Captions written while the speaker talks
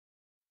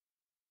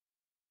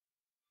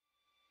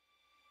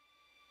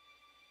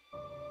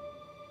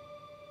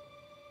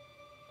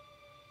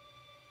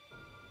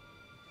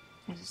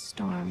There's a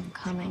storm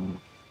coming.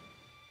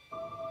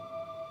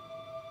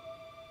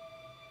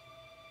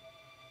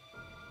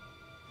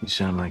 You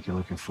sound like you're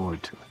looking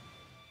forward to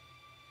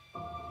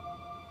it.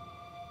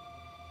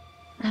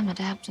 I'm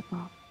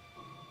adaptable.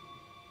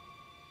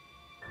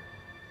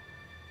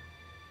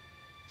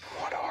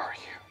 What are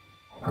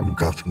you? I'm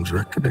Gotham's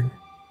reckoning.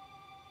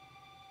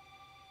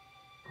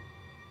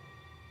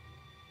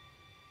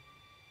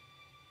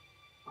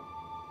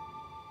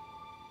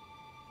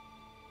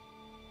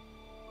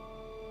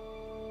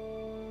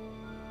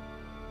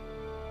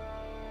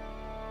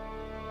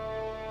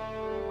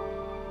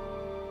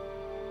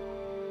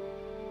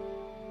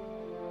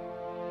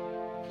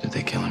 Did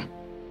they kill him?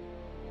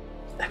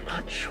 I'm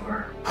not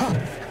sure.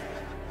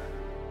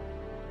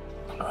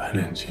 Why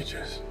didn't you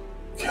just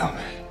kill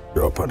me?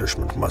 Your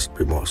punishment must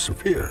be more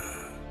severe.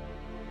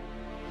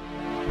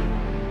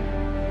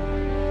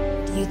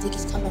 Do you think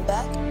he's coming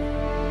back?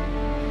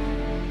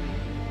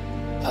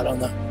 I don't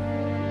know.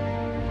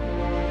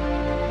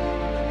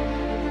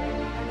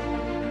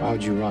 Why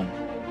would you run,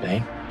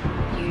 Bane?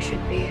 You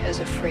should be as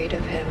afraid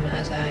of him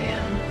as I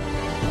am.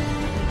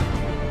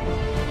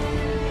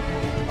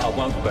 I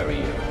won't bury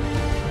you.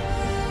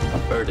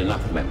 I've buried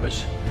enough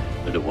members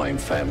of the Wayne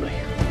family.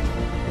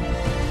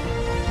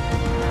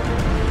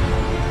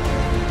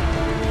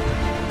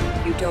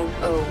 You don't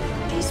owe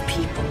these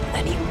people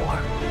anymore.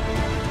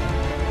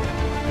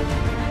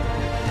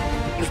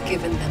 You've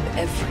given them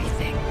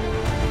everything.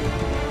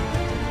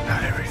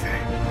 Not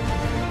everything.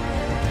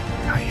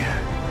 Not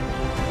yet.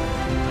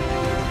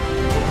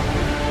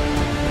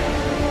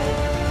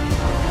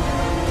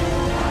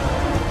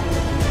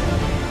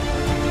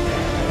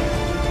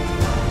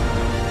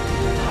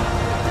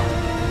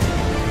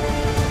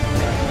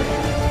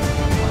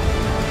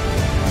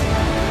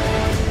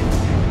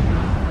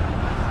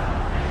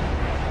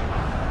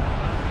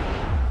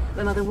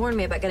 My mother warned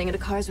me about getting into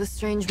cars with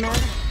strange men.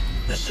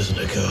 This isn't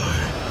a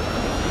car.